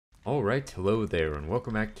Alright, hello there, and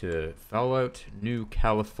welcome back to Fallout New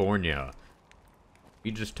California.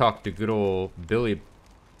 We just talked to good old Billy.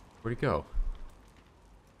 Where'd he go?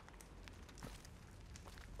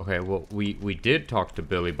 Okay, well, we did talk to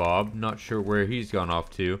Billy Bob. Not sure where he's gone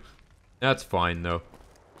off to. That's fine, though.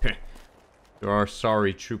 You're our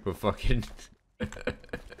sorry troop of fucking... I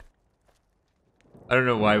don't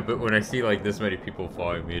know why, but when I see, like, this many people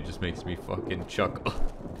following me, it just makes me fucking chuckle.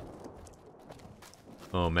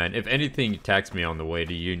 Oh man, if anything attacks me on the way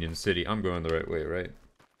to Union City, I'm going the right way, right?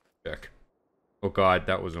 Check. Oh god,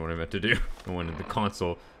 that wasn't what I meant to do. I wanted the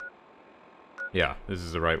console. Yeah, this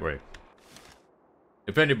is the right way.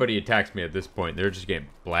 If anybody attacks me at this point, they're just getting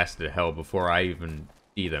blasted to hell before I even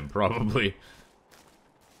see them, probably.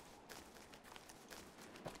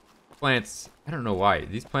 Plants, I don't know why.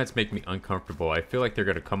 These plants make me uncomfortable. I feel like they're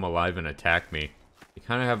gonna come alive and attack me. They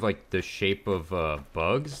kind of have like the shape of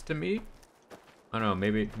bugs to me. I don't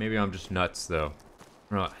know, maybe I'm just nuts though.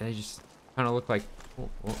 I don't know, they just kind of look like... Oh,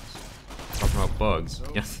 talking about bugs.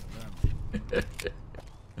 Yes.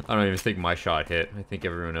 I don't even think my shot hit. I think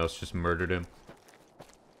everyone else just murdered him.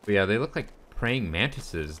 But yeah, they look like praying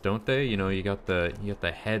mantises, don't they? You know, you got the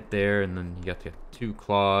head there, and then you got the two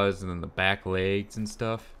claws, and then the back legs and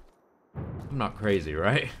stuff. I'm not crazy,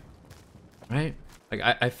 right? Right? Like,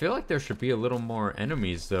 I feel like there should be a little more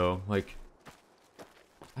enemies though. Like,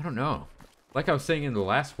 I don't know. Like I was saying in the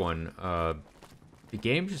last one, the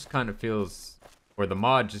game just kind of feels, or the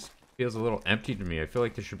mod just feels a little empty to me. I feel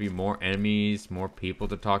like there should be more enemies, more people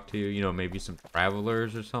to talk to, you know, maybe some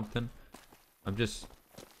travelers or something. I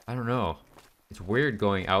don't know. It's weird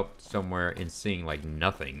going out somewhere and seeing, like,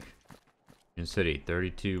 nothing. In city,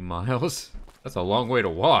 32 miles? That's a long way to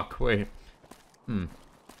walk. Wait. Oh,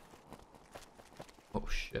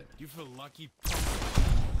 shit. You feel lucky?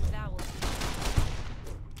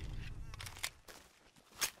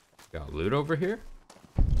 Got loot over here?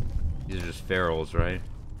 These are just ferals, right?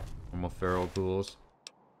 Normal feral ghouls.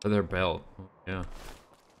 For their belt. Oh, yeah.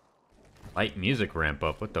 Light music ramp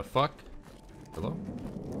up. What the fuck? Hello?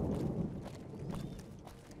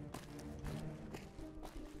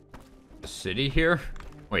 The city here?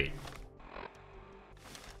 Wait.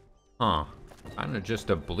 Huh. Kinda just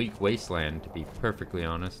a bleak wasteland, to be perfectly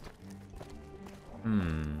honest.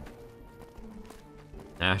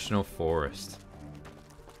 National Forest.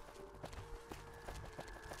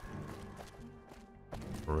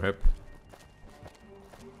 Rip.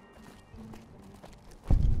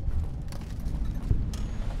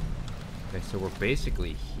 Okay, so we're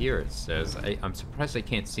basically here, it says. I'm surprised I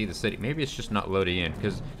can't see the city. Maybe it's just not loading in,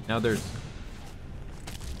 because now there's...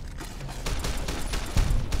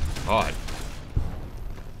 God.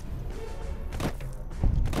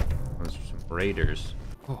 Those are some raiders.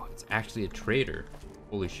 Oh, it's actually a trader.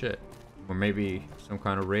 Holy shit. Or maybe some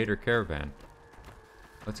kind of raider caravan.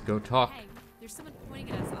 Let's go talk. Hey, there's someone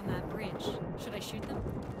pointing at us on that bridge. Should I shoot them?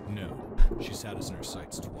 No. She's had us in her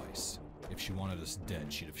sights twice. If she wanted us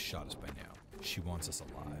dead, she'd have shot us by now. She wants us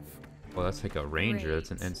alive. Well, that's like a ranger. Great.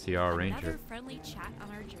 That's an NCR ranger. Another friendly chat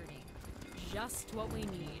on our journey. Just what we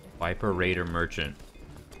need. Viper Raider Merchant.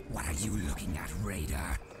 What are you looking at,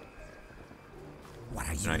 Raider? What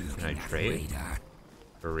are you Can I looking at, trade?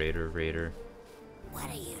 Raider? Raider. What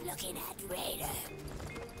are you looking at, Raider?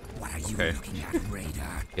 What are you Okay. looking at, Raider?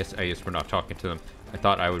 I guess we're not talking to them. I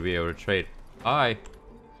thought I would be able to trade. Hi.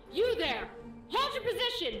 You there! Hold your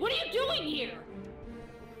position! What are you doing here?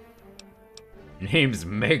 Name's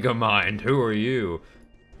Megamind. Who are you?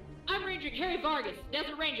 I'm Ranger Carrie Vargas,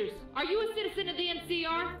 Desert Rangers. Are you a citizen of the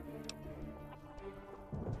NCR?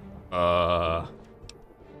 I'm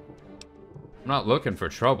not looking for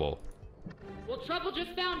trouble. Well, trouble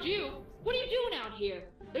just found you. What are you doing out here?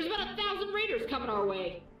 There's about 1,000 raiders coming our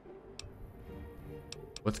way.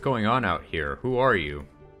 What's going on out here? Who are you?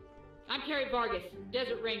 I'm Carrie Vargas,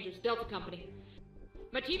 Desert Rangers, Delta Company.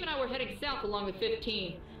 My team and I were heading south along the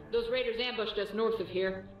 15. Those raiders ambushed us north of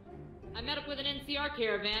here. I met up with an NCR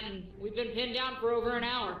caravan, and we've been pinned down for over an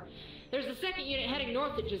hour. There's a second unit heading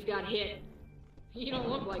north that just got hit. You don't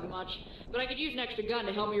look like much, but I could use an extra gun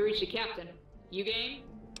to help me reach the captain. You game?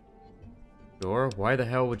 Sure. Why the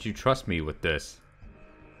hell would you trust me with this?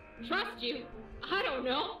 Trust you? I don't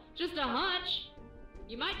know. Just a hunch.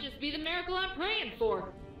 You might just be the miracle I'm praying for.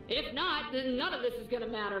 If not, then none of this is gonna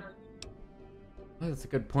matter. Well, that's a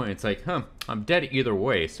good point. It's like, I'm dead either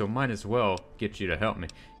way, so might as well get you to help me.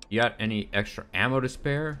 You got any extra ammo to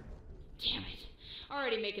spare? Damn it.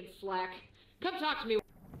 Already making slack. Come talk to me.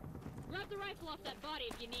 Grab the rifle off that body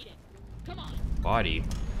if you need it. Come on. Body?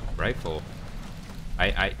 Rifle?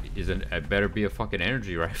 It better be a fucking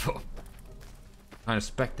energy rifle. Kind of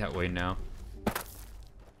spec that way now.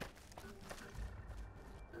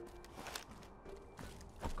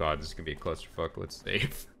 god, this is gonna be a clusterfuck. Let's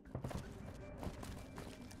save.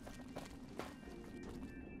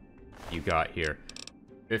 You got here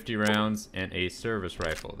 50 rounds and a service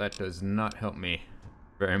rifle. That does not help me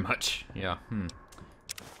very much. Yeah,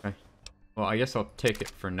 okay. Well, I guess I'll take it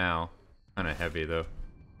for now. Kind of heavy though,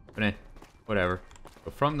 but whatever.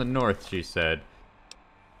 But from the north, she said.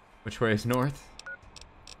 Which way is north?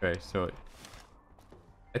 Okay, so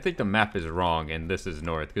I think the map is wrong and this is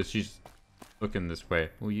north because she's looking this way.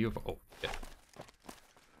 Oh, oh shit.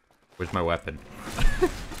 Where's my weapon?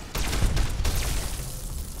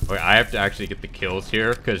 Okay, I have to actually get the kills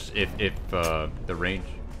here, because if the range...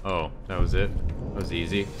 Oh, that was it? That was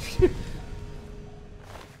easy.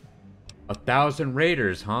 1,000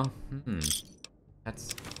 raiders, huh?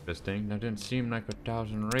 That's interesting. That didn't seem like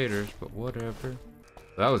 1,000 raiders, but whatever.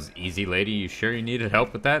 That was easy, lady. You sure you needed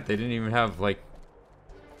help with that? They didn't even have, like,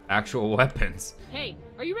 actual weapons. Hey,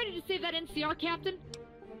 are you ready to save that NCR, Captain?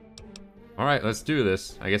 Alright, let's do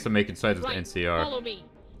this. I guess I'm making sides with Right, the NCR. follow me.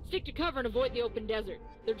 Stick to cover and avoid the open desert.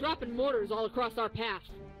 They're dropping mortars all across our path.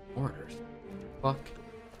 Mortars? Fuck.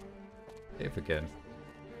 Safe again.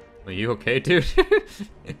 Are you okay, dude?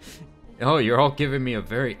 Oh, you're all giving me a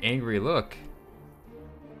very angry look.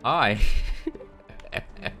 Hi.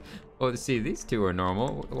 Oh, see, these two are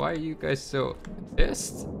normal. Why are you guys so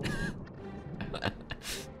pissed?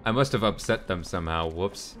 I must have upset them somehow.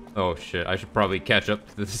 Whoops. Oh shit, I should probably catch up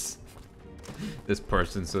to this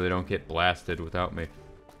person so they don't get blasted without me.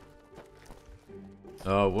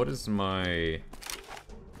 What is my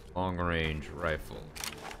long-range rifle?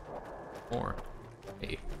 4.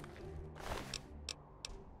 Hey.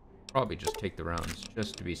 Probably just take the rounds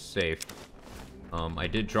just to be safe. I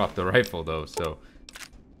did drop the rifle though, so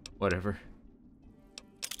whatever.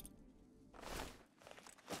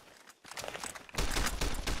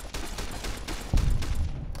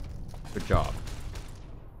 Good job.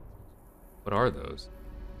 What are those?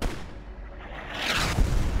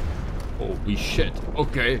 Holy shit.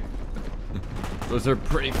 Okay. Those are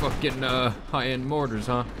pretty fucking high-end mortars,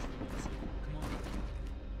 huh?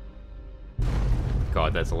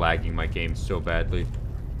 God, that's lagging my game so badly.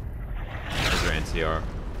 Those are NCR.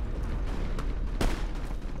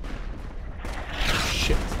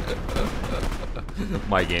 Shit.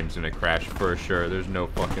 My game's gonna crash for sure. There's no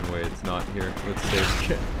fucking way it's not here. Let's save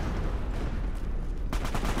again.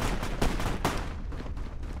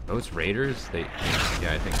 Those raiders? Yeah,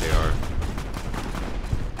 I think they are.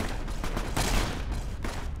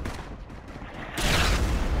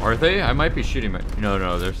 Are they? I might be shooting my...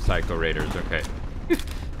 No, they're psycho raiders. Okay. I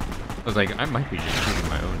was like, I might be just shooting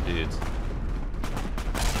my own dudes.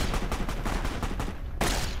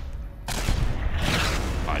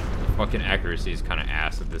 God, the fucking accuracy is kind of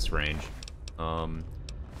ass at this range.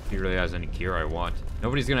 If he really has any gear I want.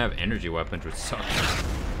 Nobody's gonna have energy weapons, which sucks.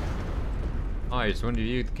 Hi, is one of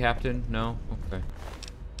you the captain? No? Okay.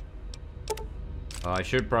 I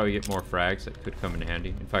should probably get more frags. That could come in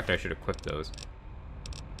handy. In fact, I should equip those.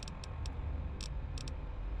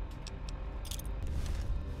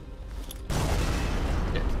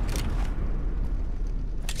 Shit.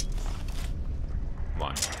 Come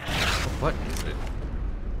on. What is it?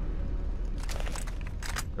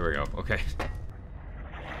 There we go. Okay.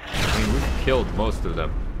 I mean, we've killed most of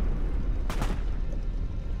them.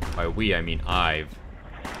 By we, I mean I've.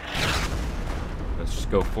 Let's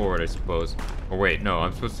just go forward, I suppose. Or wait, no,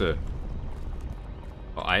 I'm supposed to...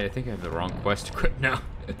 Oh, I think I have the wrong quest equipped now.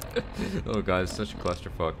 Oh god, it's such a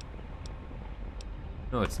clusterfuck.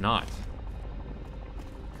 No, it's not.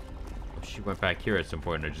 She went back here at some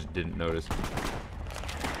point and I just didn't notice.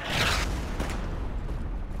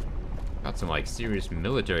 Got some, like, serious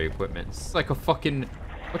military equipment. This is like a fucking...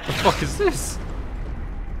 What the fuck is this?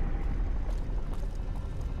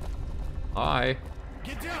 Hi.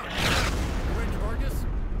 Get down! You ready, Vargas?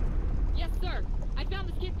 Yes, sir. I found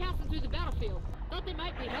this kid passing through the battlefield. Thought they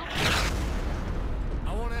might be helpful.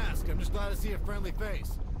 I won't ask. I'm just glad to see a friendly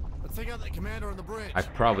face. Let's take out that commander on the bridge. I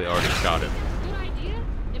probably already shot him. Good idea.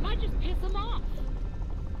 It might just piss him off.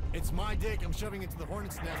 It's my dick I'm shoving into the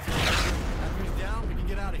hornet's nest. After he's down, we can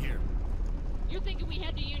get out of here. You're thinking we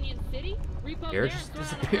head to Union City? Repo Here, there just and throw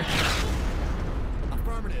out a disappear.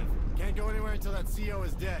 Affirmative. Can't go anywhere until that CO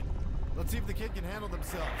is dead. Let's see if the kid can handle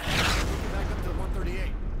themselves. We'll get back up to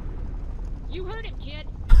 138. You heard him, kid.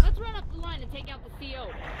 Let's run up the line and take out the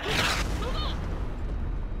CO. Move on!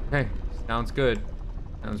 Okay, sounds good.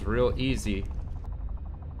 Sounds real easy.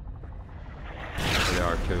 The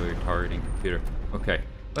artillery targeting computer. Okay,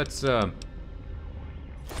 let's I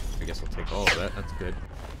guess I'll take all of that. That's good.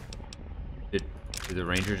 Did the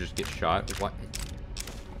ranger just get shot? What?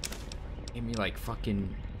 Gave me like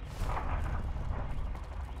fucking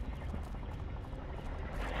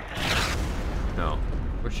No.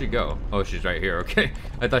 Where'd she go? Oh, she's right here. Okay.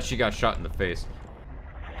 I thought she got shot in the face.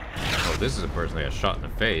 Oh, this is a person that got shot in the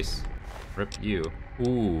face. Rip you.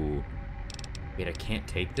 Ooh. Wait, I can't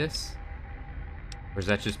take this? Or does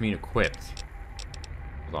that just mean equipped?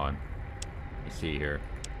 Hold on. Let me see here.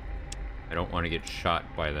 I don't want to get shot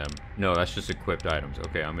by them. No, that's just equipped items.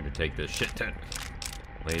 Okay, I'm going to take this shit then.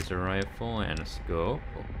 Laser rifle and a scope.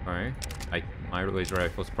 Oh, alright. My laser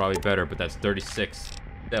rifle is probably better, but that's 36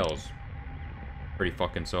 shells. Pretty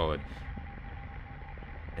fucking solid.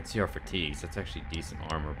 NCR fatigues. That's actually decent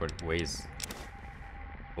armor, but it weighs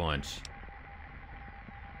a bunch.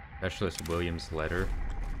 Specialist Williams letter.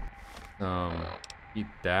 Eat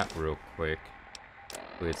that real quick.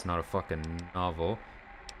 Hopefully it's not a fucking novel.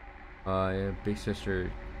 Yeah, big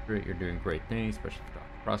sister, great, you're doing great things, especially for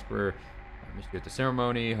Dr. Prosper. I missed you at the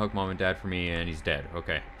ceremony. Hug mom and dad for me, and he's dead.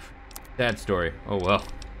 Okay. Sad story. Oh well.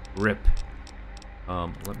 Rip.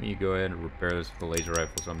 Let me go ahead and repair this with the laser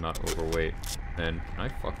rifle so I'm not overweight. And can I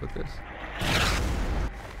fuck with this?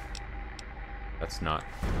 That's not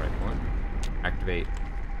the right one. Activate.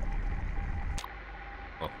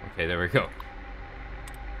 Oh, okay, there we go.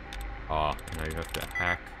 Now you have to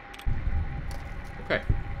hack. Okay.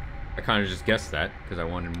 I kind of just guessed that because I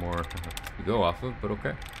wanted more to go off of, but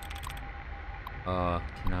okay.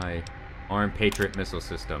 Can I arm Patriot missile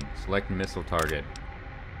system? Select missile target.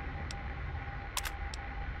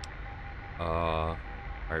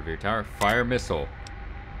 Fire veer tower. Fire missile.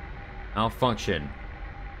 Malfunction.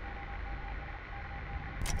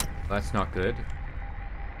 That's not good.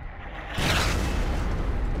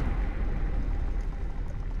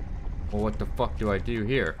 Well, what the fuck do I do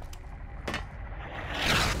here?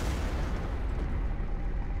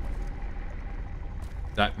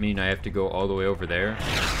 Does that mean I have to go all the way over there?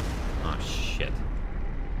 Oh, shit.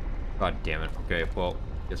 God damn it. Okay, well,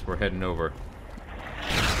 guess we're heading over.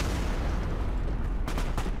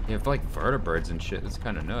 You have, like, vertebrates and shit. That's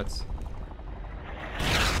kind of nuts.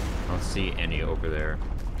 I don't see any over there.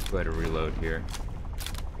 Let's go ahead and reload here.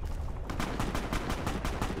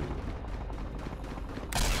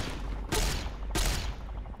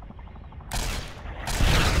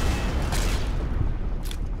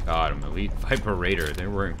 God, I'm Elite Viper Raider. They're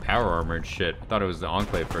wearing power armor and shit. I thought it was the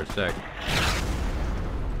Enclave for a sec.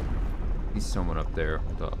 He's someone up there.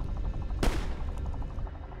 Hold up.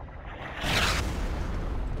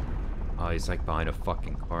 Oh, he's like behind a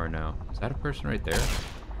fucking car now. Is that a person right there?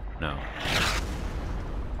 No.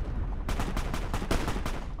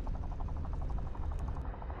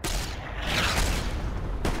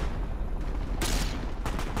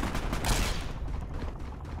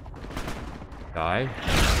 Die?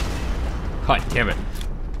 God damn it.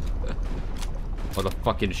 All the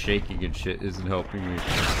fucking shaking and shit isn't helping me.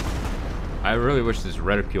 I really wish this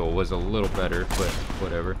reticule was a little better, but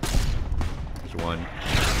whatever. There's one.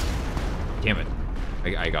 Damn it.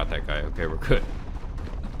 I got that guy. Okay, we're good.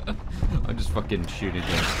 I'm just fucking shooting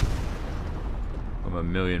him. I'm a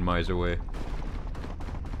million miles away.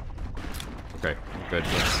 Okay, we're good.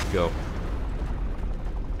 Let's go.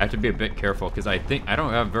 I have to be a bit careful because I think I don't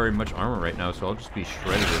have very much armor right now, so I'll just be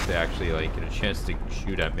shredded if they actually like get a chance to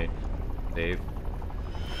shoot at me. Dave.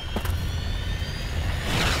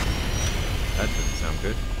 That doesn't sound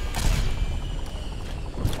good.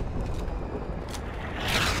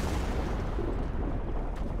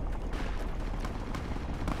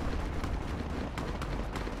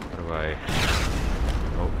 How do I...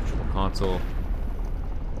 Oh, control console.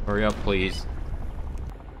 Hurry up, please.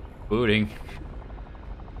 Booting.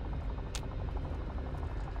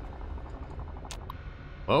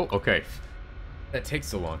 Oh, okay. That takes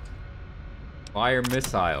so long. Fire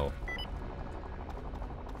missile.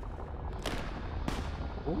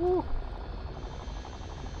 Ooh.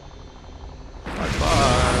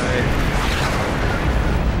 Bye-bye.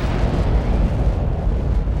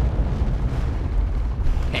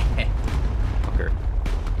 Fucker.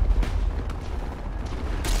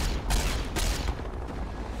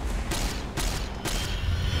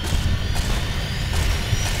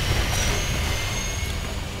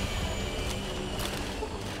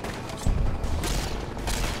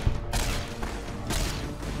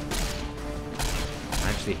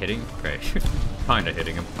 Hitting? Okay. Kinda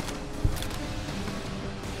hitting him.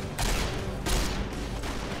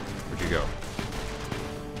 Where'd you go?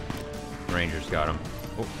 Rangers got him.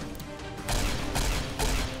 Oh.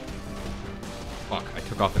 Fuck, I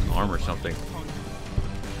took off his arm or something.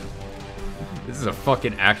 This is a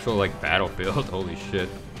fucking actual, like, battlefield. Holy shit.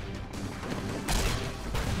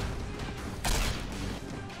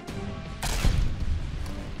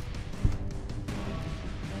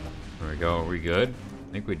 There we go. Are we good?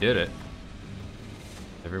 I think we did it.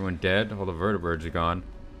 Everyone dead? All the vertebrates are gone.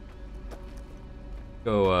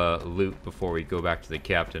 Go loot before we go back to the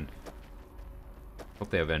captain. Hope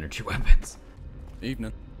they have energy weapons.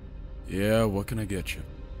 Evening. Yeah, what can I get you?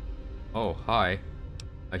 Oh, hi.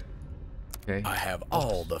 Okay. I have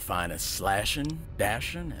all the finest slashing,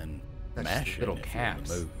 dashing, and Such mashing little if you're in the caps.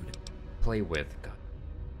 mood. Play with. God.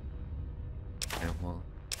 Yeah, well,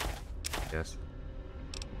 yes.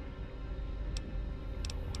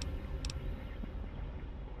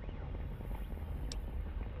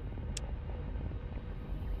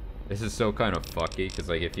 This is so kind of fucky, because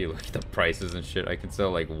like if you look at the prices and shit, I can sell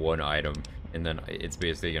like one item, and then it's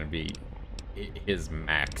basically gonna be his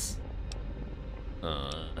max.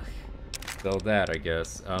 Sell that, I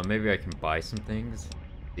guess. Maybe I can buy some things.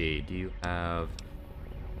 Let's see, do you have...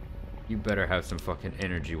 You better have some fucking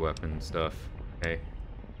energy weapon stuff. Okay.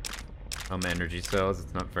 Energy cells,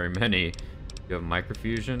 it's not very many. You have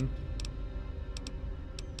microfusion?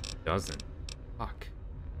 Doesn't. Fuck.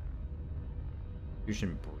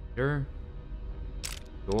 Fusion breeder?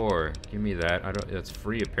 Door. Give me that. I don't... That's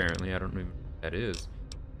free, apparently. I don't know what that is.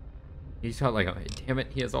 He's got like... Damn it,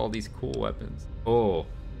 he has all these cool weapons. Oh.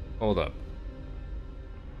 Hold up.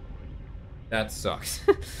 That sucks.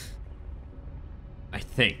 I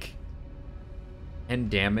think. 10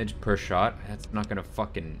 damage per shot? That's not gonna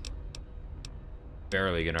fucking...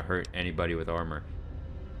 Barely gonna hurt anybody with armor.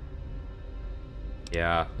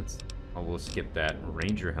 Yeah, let's... Oh, we'll skip that.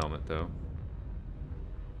 Ranger helmet, though.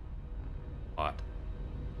 Hot.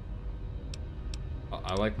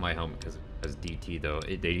 I like my helmet because it has DT, though.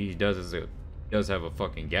 He does have a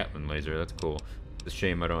fucking Gatling laser. That's cool. It's a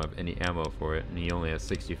shame I don't have any ammo for it, and he only has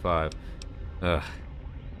 65. Ugh.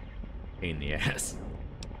 Pain in the ass.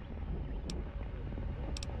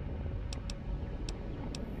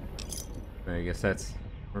 I guess that's...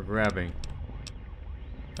 We're grabbing.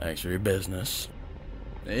 Thanks for your business.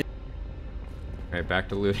 Alright, back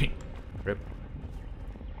to looting. Rip.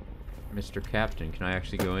 Mr. Captain, can I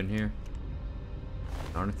actually go in here?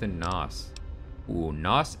 Jonathan Noss. Ooh,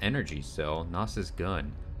 Noss energy cell. Noss's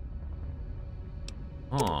gun.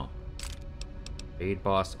 Huh. Aid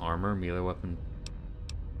boss armor, melee weapon.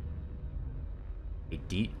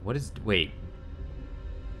 What is... Wait.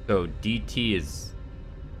 So, DT is...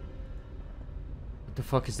 What the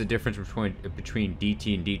fuck is the difference between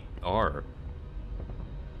DT and DR?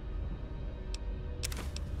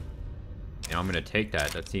 Yeah, I'm gonna take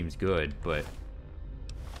that. That seems good, but...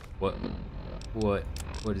 What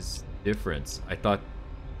is the difference? I thought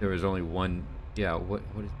there was only one... Yeah, what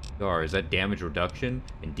is DR? Is that damage reduction?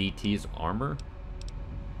 And DT is armor?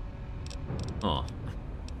 Huh.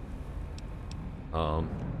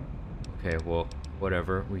 Okay, well,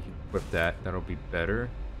 whatever. We can equip that. That'll be better.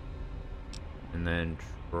 And then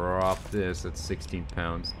drop this. That's 16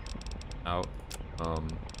 pounds. Out.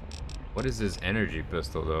 What is this energy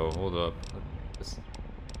pistol, though? Hold up.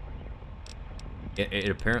 It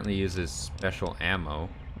apparently uses special ammo,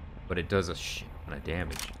 but it does a shit ton of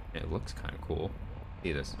damage. It looks kind of cool.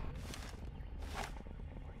 See this.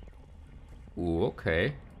 Ooh,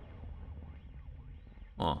 okay.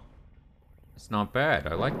 Huh. It's not bad.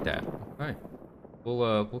 I like that. Okay.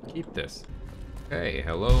 We'll keep this. Okay,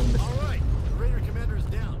 hello, Mr. All right, the Raider commander is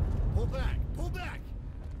down. Pull back, pull back.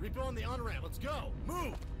 Repo on the on-ramp. Let's go.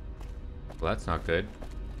 Move. Well, that's not good.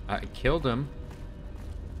 I killed him.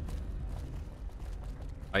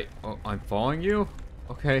 I'm following you?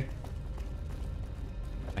 Okay.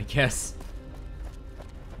 I guess.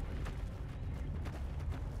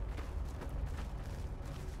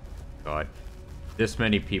 God. This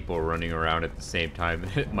many people running around at the same time.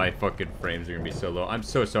 My fucking frames are gonna be so low. I'm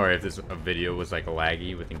so sorry if this video was like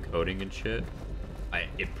laggy with encoding and shit.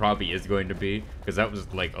 It probably is going to be, because that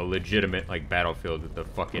was like a legitimate like battlefield with the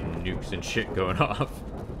fucking nukes and shit going off.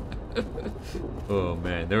 Oh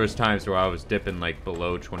man, there was times where I was dipping like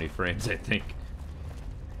below 20 frames, I think.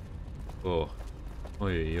 Oh,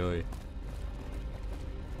 oy oy.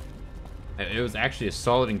 It was actually a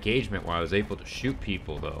solid engagement where I was able to shoot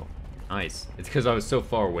people though. Nice. It's because I was so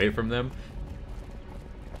far away from them.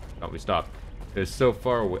 Oh, we stopped. It was so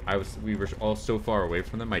far away. We were all so far away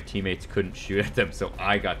from them. My teammates couldn't shoot at them, so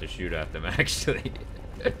I got to shoot at them. Actually.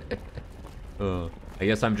 I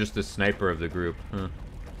guess I'm just the sniper of the group. Huh.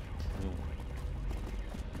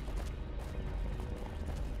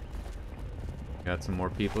 Got some more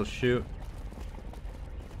people to shoot.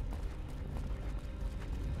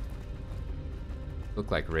 Look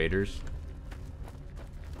like raiders.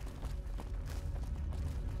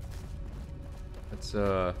 Let's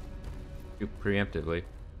shoot preemptively.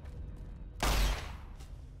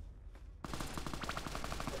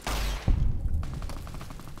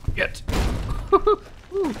 Get.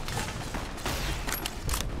 Woo.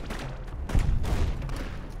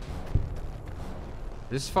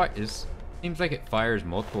 This seems like it fires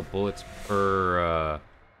multiple bullets per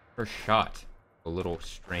shot. A little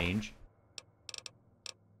strange.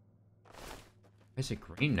 Why is it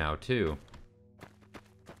green now too?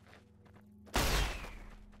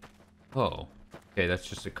 Oh, okay, that's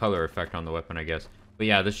just a color effect on the weapon, I guess. But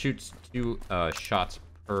yeah, this shoots 2 shots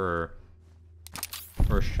per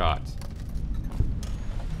shot.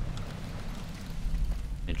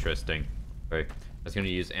 Interesting. Okay, I was gonna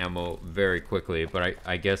use ammo very quickly, but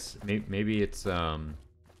I guess maybe it's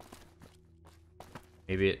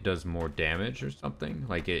maybe it does more damage or something.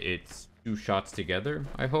 Like it's 2 shots together.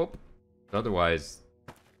 I hope. Otherwise,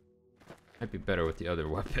 might be better with the other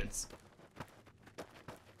weapons.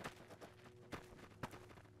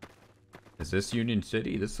 Is this Union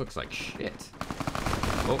City? This looks like shit.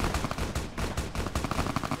 Oh.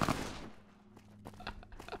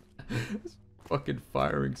 Fucking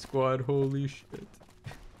firing squad, holy shit.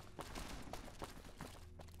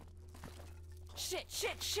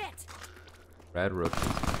 Shit! Rad rookies.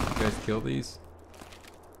 You guys kill these?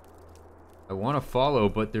 I want to follow,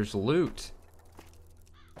 but there's loot.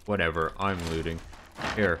 Whatever, I'm looting.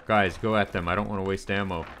 Here, guys, go at them. I don't want to waste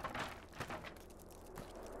ammo.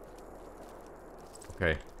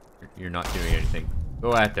 Okay, you're not doing anything.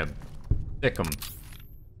 Go at them. Stick them.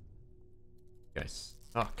 You guys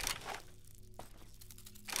suck.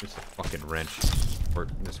 There's a fucking wrench.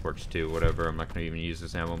 This works too, whatever. I'm not going to even use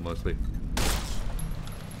this ammo mostly.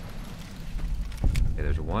 Okay,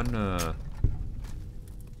 there's one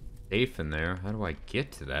safe in there. How do I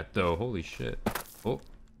get to that though? Holy shit. Oh,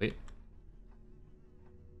 wait.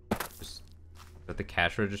 Is that the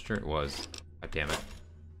cash register? It was. God damn it. How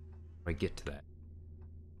do I get to that?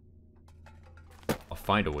 I'll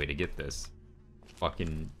find a way to get this.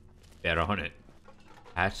 Fucking bet on it.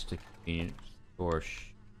 Hatch to convenience store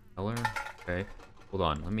seller. Okay. Hold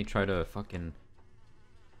on. Let me try to fucking...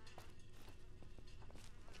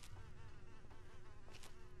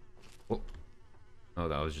 Oh. Oh,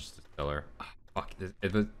 that was just the seller. Ah, fuck.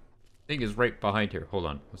 The thing is right behind here. Hold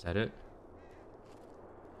on. Was that it?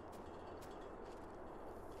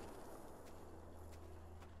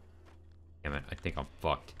 Damn it. I think I'm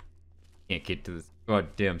fucked. Can't get to this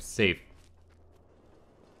goddamn safe.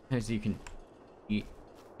 As you can eat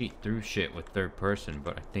through shit with third person,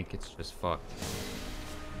 but I think it's just fucked.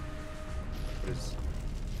 What is...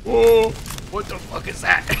 Whoa! What the fuck is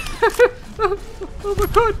that? Oh my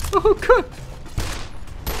god! Oh god!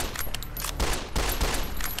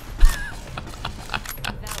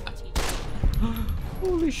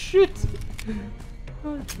 Holy shit!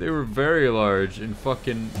 God, they were very large and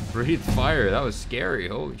fucking breathed fire. That was scary.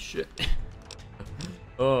 Holy shit.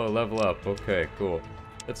 Oh, level up. Okay, cool.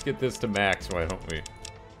 Let's get this to max, why don't we?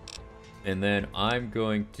 And then I'm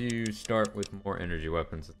going to start with more energy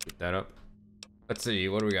weapons. Let's get that up. Let's see,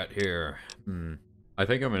 what do we got here? I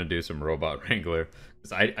think I'm going to do some robot wrangler.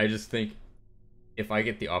 Because I just think if I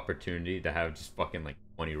get the opportunity to have just fucking like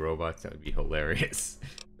 20 robots, that would be hilarious.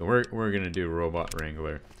 So we're going to do robot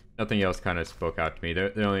wrangler. Nothing else kind of spoke out to me.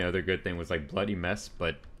 The only other good thing was like bloody mess,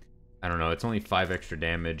 but I don't know. It's only 5 extra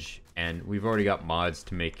damage, and we've already got mods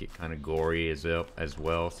to make it kind of gory as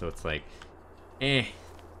well. So it's like, I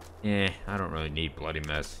don't really need bloody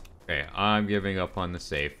mess. Okay, I'm giving up on the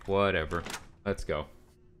safe. Whatever. Let's go.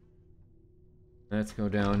 Let's go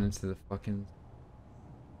down into the fucking...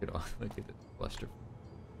 Look at this cluster.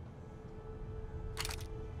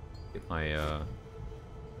 Get my,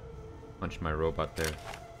 punch my robot there.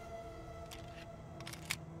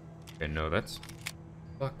 Okay, no, that's...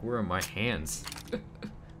 Fuck, where are my hands? Do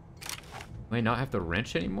I not have the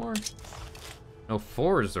wrench anymore? No,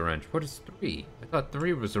 4 is the wrench. What is 3? I thought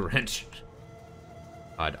 3 was a wrench.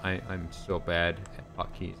 God, I'm so bad at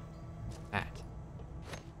hotkeys. That.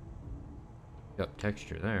 Got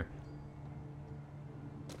texture there.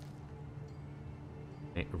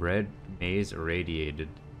 Red maze irradiated.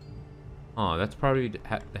 Oh, that's probably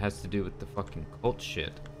has to do with the fucking cult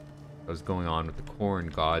shit that was going on with the corn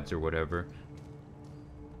gods or whatever.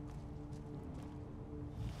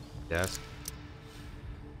 Desk.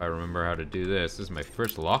 If I remember how to do this. This is my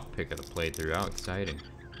first lockpick of the playthrough. How exciting.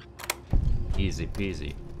 Easy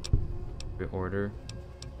peasy. Order.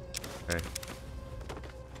 Okay.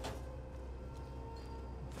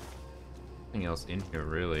 Nothing else in here,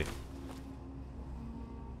 really.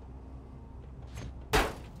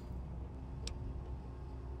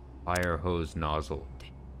 Fire hose nozzle.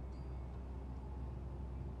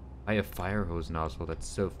 I have fire hose nozzle. That's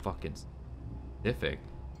so fucking specific.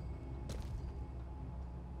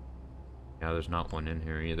 Yeah, there's not one in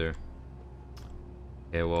here either.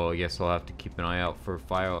 Okay, well, I guess I'll have to keep an eye out for a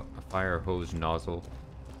fire hose nozzle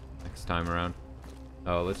next time around.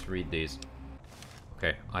 Oh, let's read these.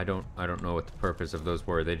 Okay, I don't know what the purpose of those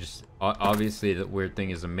were. They just obviously the weird thing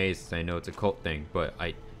is a mace. I know it's a cult thing, but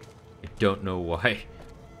I don't know why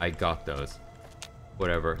I got those.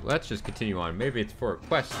 Whatever. Let's just continue on. Maybe it's for a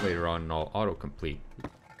quest later on and I'll autocomplete.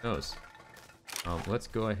 Who knows? Let's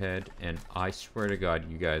go ahead and I swear to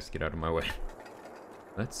God, you guys get out of my way.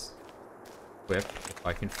 Let's equip if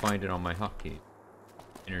I can find it on my hotkey.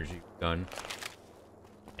 Energy gun.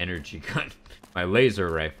 Energy gun. My laser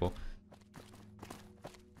rifle.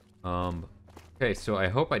 Okay, so I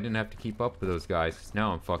hope I didn't have to keep up with those guys, because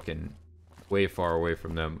now I'm fucking way far away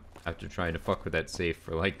from them after trying to fuck with that safe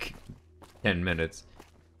for like 10 minutes.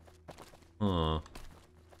 Huh.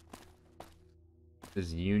 This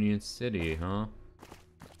is Union City, huh?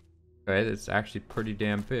 Okay, that's actually pretty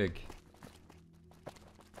damn big.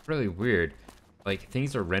 Really weird. Like,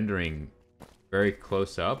 things are rendering very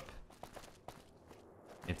close up.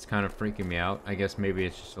 It's kind of freaking me out. I guess maybe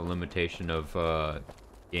it's just a limitation of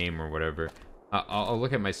game or whatever. I'll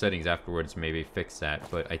look at my settings afterwards, maybe fix that,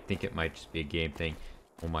 but I think it might just be a game thing.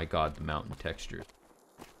 Oh my god, the mountain textures.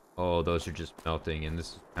 Oh, those are just melting, and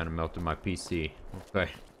this is kind of melting my PC. Okay.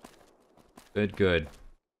 Good.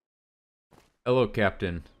 Hello,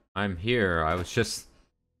 Captain. I'm here. I was just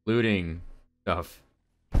looting stuff.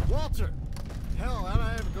 Walter! Hell,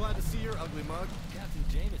 I am glad to see your ugly mug. Captain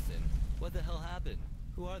Jameson, what the hell happened?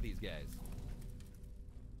 Who are these guys?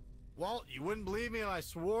 Walt, you wouldn't believe me if I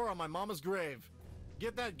swore on my mama's grave.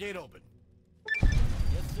 Get that gate open.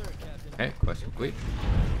 Yes, sir, Captain. Okay, quest complete.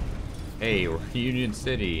 Hey, we're Union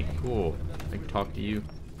City. Cool. I can talk to you.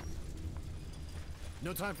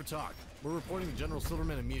 No time for talk. We're reporting to General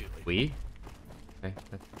Silverman immediately. We? Okay,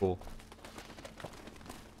 that's cool.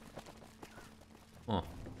 Oh.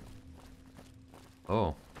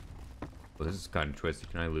 Oh. Well, this is kind of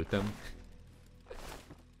twisted. Can I loot them?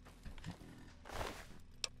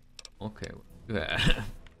 Okay. Yeah.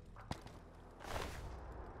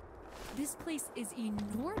 This place is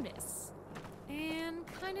enormous and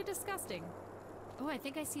kind of disgusting. Oh, I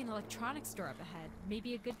think I see an electronics store up ahead.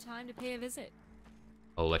 Maybe a good time to pay a visit.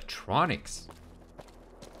 Electronics.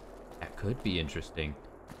 That could be interesting.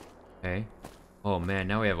 Okay. Oh man,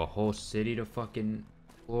 now we have a whole city to fucking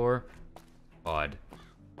explore. Odd.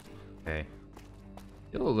 Okay.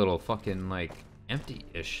 Still a little fucking like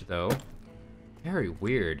empty-ish though. Very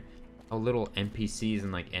weird how little NPCs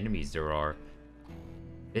and like enemies there are.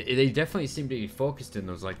 They definitely seem to be focused in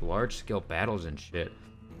those like large-scale battles and shit.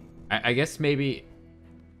 I guess maybe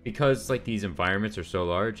because like these environments are so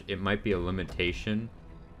large, it might be a limitation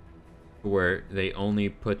where they only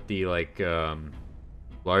put the like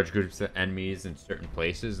large groups of enemies in certain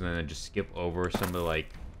places and then just skip over some of the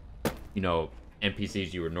like, you know,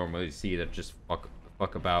 NPCs you would normally see that just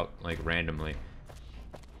fuck about like randomly.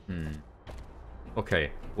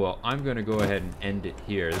 Okay, well I'm gonna go ahead and end it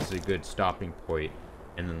here. This is a good stopping point,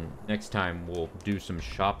 and then next time we'll do some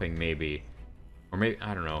shopping maybe, or maybe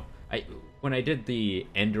I don't know. When I did the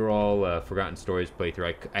Enderall Forgotten Stories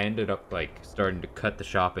playthrough, I ended up like starting to cut the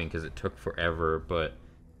shopping because it took forever. But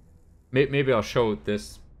maybe I'll show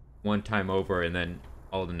this one time over, and then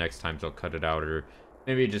all the next times I'll cut it out, or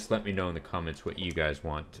maybe just let me know in the comments what you guys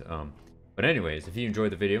want. But anyways, if you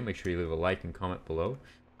enjoyed the video, make sure you leave a like and comment below.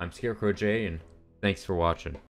 I'm ScarecrowJ, and thanks for watching.